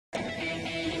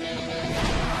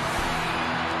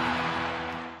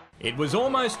It was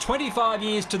almost 25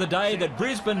 years to the day that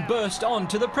Brisbane burst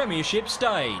onto the premiership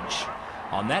stage.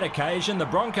 On that occasion, the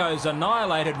Broncos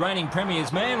annihilated reigning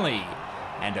premiers Manly.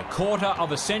 And a quarter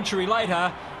of a century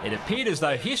later, it appeared as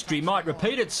though history might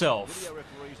repeat itself.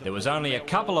 There was only a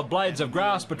couple of blades of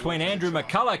grass between Andrew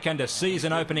McCulloch and a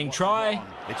season-opening try.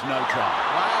 It's no try.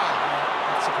 Wow,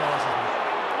 that surprises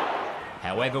me.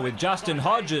 However, with Justin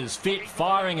Hodges fit,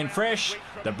 firing and fresh,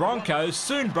 the Broncos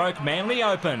soon broke Manly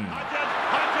open.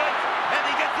 And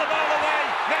he gets the ball away.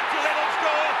 That's a little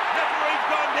score. Referee's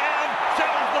gone down.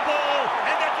 Sells the ball.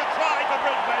 And that's a try for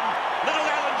Brisbane. Little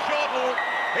Alan Shortall.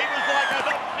 He was like an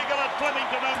obstacle at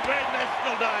Flemington on Grand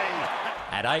National Day.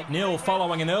 At 8-0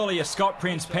 following an earlier Scott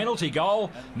Prince penalty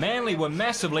goal, Manly were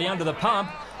massively under the pump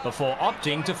before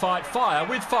opting to fight fire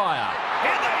with fire.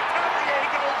 Here they come, the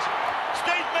Eagles.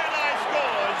 Steve Matai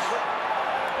scores.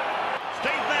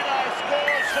 Steve Matai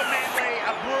scores for Manly.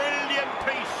 A brilliant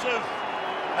piece of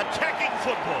attacking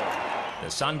football. The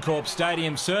Suncorp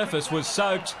Stadium surface was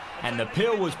soaked and the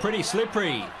pill was pretty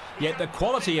slippery. Yet the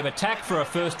quality of attack for a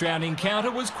first-round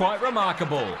encounter was quite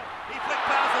remarkable. He flicked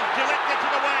passes. Gillette gets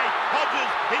it away.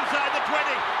 Hodges inside the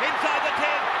 20, inside the 10.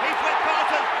 He flicked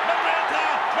passes. Maranta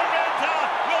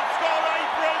will score a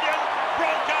brilliant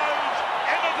Broncos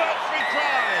anniversary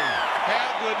try. How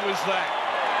good was that?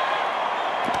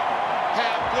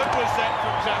 How good was that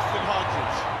from Justin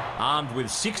Hodges? Armed with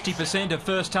 60% of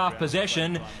first-half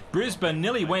possession, Brisbane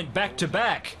nearly went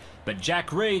back-to-back. But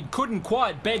Jack Reed couldn't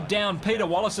quite bed down Peter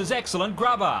Wallace's excellent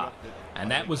grubber. And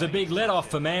that was a big let-off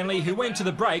for Manly, who went to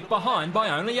the break behind by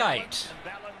only 8.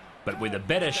 But with a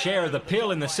better share of the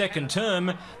pill in the second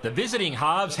term, the visiting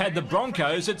halves had the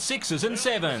Broncos at 6s and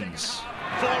 7s.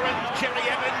 Foran, Cherry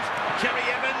Evans,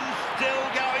 still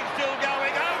going,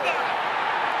 over.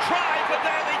 Try for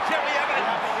Daly Cherry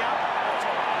Evans.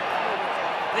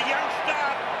 The youngster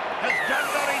has done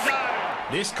it on his own.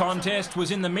 This contest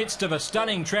was in the midst of a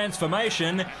stunning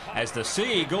transformation as the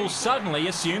Sea Eagles suddenly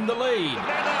assumed the lead.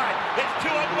 Matai, it's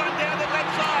 2-on-1 down the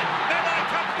left side. Matai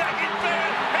comes back in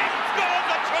third and scores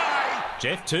a try.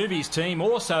 Jeff Tuvey's team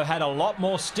also had a lot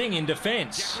more sting in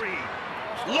defence. Law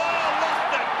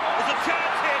lost it. There's a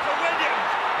chance here for Williams.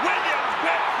 Williams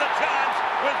grabs the chance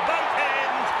with both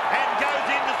hands and goes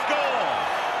in to score.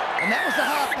 And that was the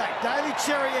halfback, Daly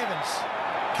Cherry Evans,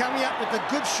 coming up with a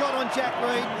good shot on Jack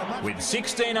Reed. With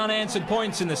 16 unanswered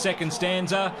points in the second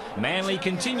stanza, Manly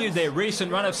continued their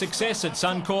recent run of success at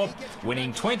Suncorp,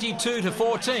 winning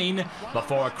 22-14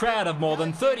 before a crowd of more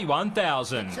than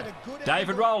 31,000.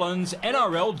 David Rowlands,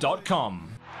 NRL.com.